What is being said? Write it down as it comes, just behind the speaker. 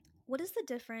What is the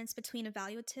difference between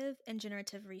evaluative and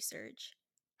generative research?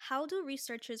 How do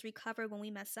researchers recover when we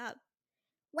mess up?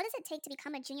 What does it take to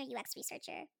become a junior UX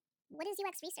researcher? What is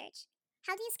UX research?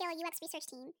 How do you scale a UX research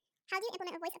team? How do you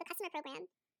implement a voice of the customer program?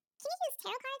 Can you use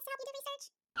tarot cards to help you do research?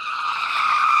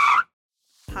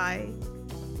 Hi,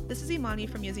 this is Imani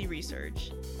from Yizzy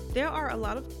Research. There are a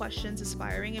lot of questions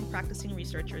aspiring and practicing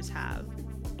researchers have.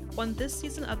 On this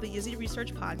season of the Yizzy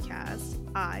Research podcast,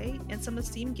 I and some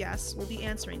esteemed guests will be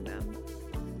answering them.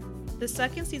 The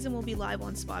second season will be live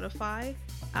on Spotify,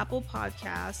 Apple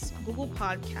Podcasts, Google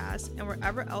Podcasts, and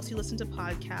wherever else you listen to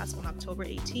podcasts on October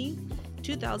 18th,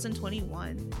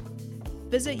 2021.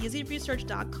 Visit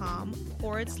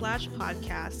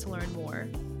yizzyresearch.com/podcast to learn more.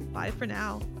 Bye for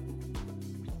now.